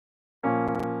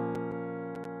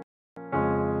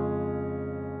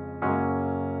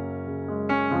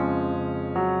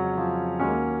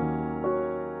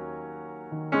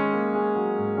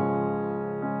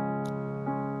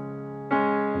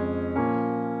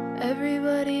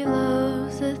Everybody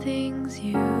loves the things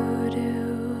you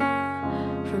do,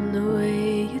 from the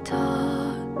way you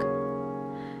talk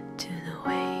to the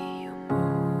way you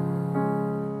move.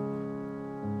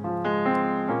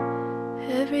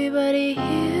 Everybody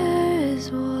here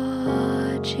is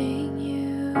watching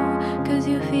you, 'cause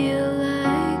you feel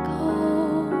like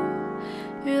home.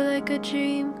 You're like a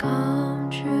dream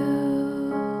come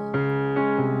true.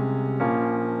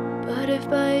 But if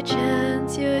by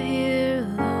chance you're here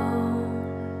alone,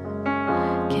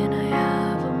 can I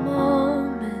have a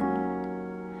moment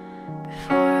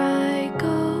before I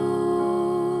go?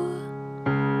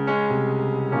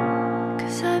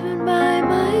 'Cause I've been by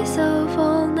myself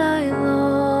all night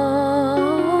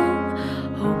long,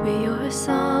 hoping you're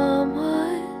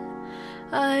someone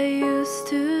I used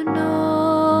to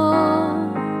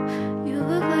know. You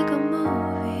look like a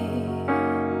movie,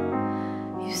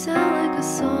 you sound like a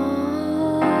song.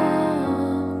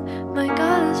 My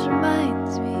God, this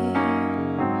reminds me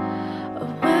of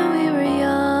when we were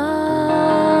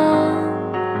young.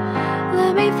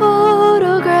 Let me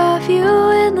photograph you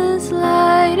in this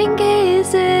light, in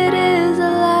case it is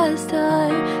the last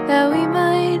time that we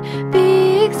might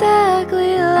be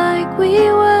exactly like we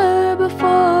were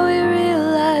before we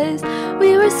realized we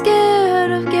were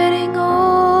scared of getting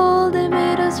old. It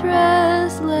made us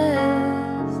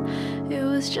restless. It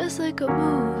was just like a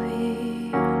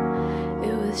movie,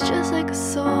 it was just like a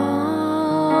song.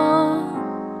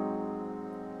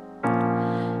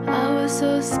 I was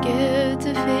so scared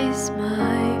to face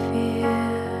my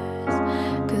fears,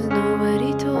 'cause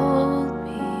nobody told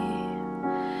me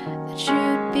that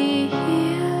you'd be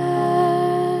here.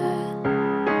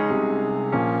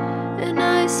 And I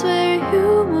swear you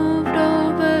moved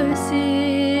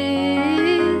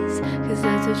overseas, 'cause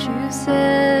that's what you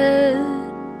said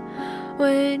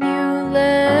when you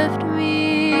left me.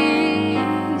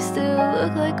 You still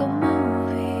look like a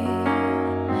movie,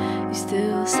 you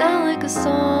still sound like a song.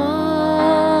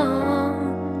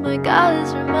 My God,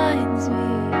 this reminds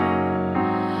me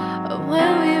of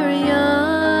when we were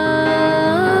young.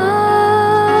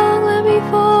 Let me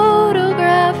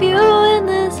photograph you in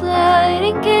this light,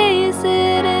 in case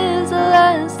it is the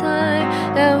last time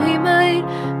that we might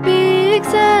be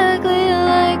exactly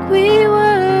like we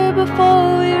were before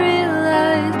we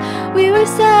realized we were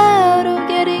sad of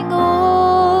getting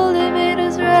old. It made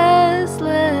us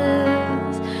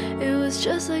restless. It was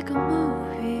just like a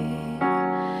movie,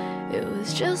 it was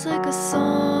just like a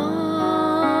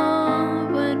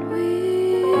song when we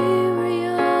were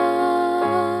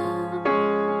young.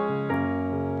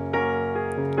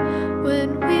 When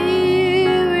we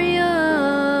were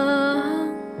young.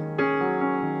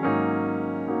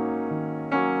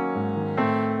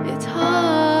 It's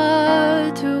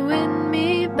hard to win me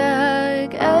back.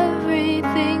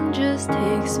 Everything just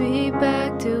takes me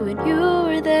back to when you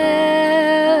were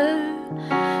there,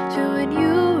 to when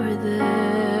you were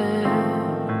there.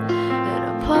 And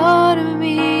a part of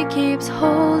me keeps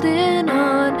holding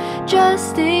on,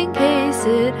 just in case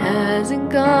it hasn't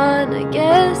gone. I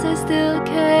guess I still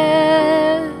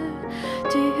care.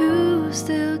 Do you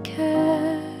still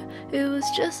care? It was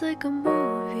just like a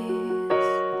movie,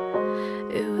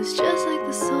 it was just like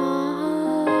the songs.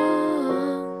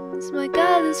 My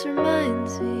God, this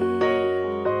reminds me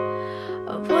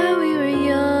of when we were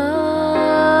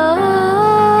young.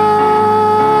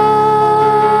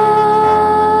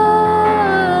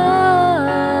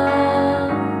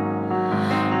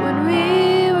 When we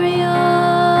were young.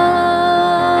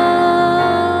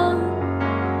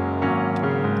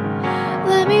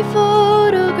 Let me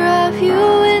photograph you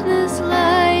in this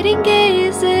light, in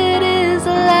case it is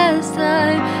the last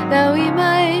time that we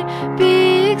might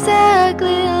be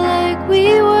exactly like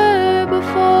we were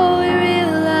before we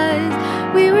realized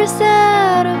we were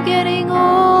sad of getting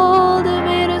old. It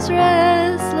made us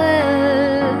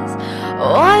restless.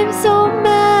 Oh, I'm so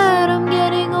mad I'm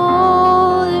getting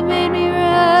old. It made me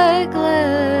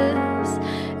reckless.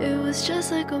 It was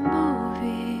just like a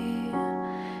movie,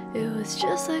 it was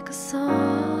just like a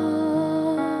song.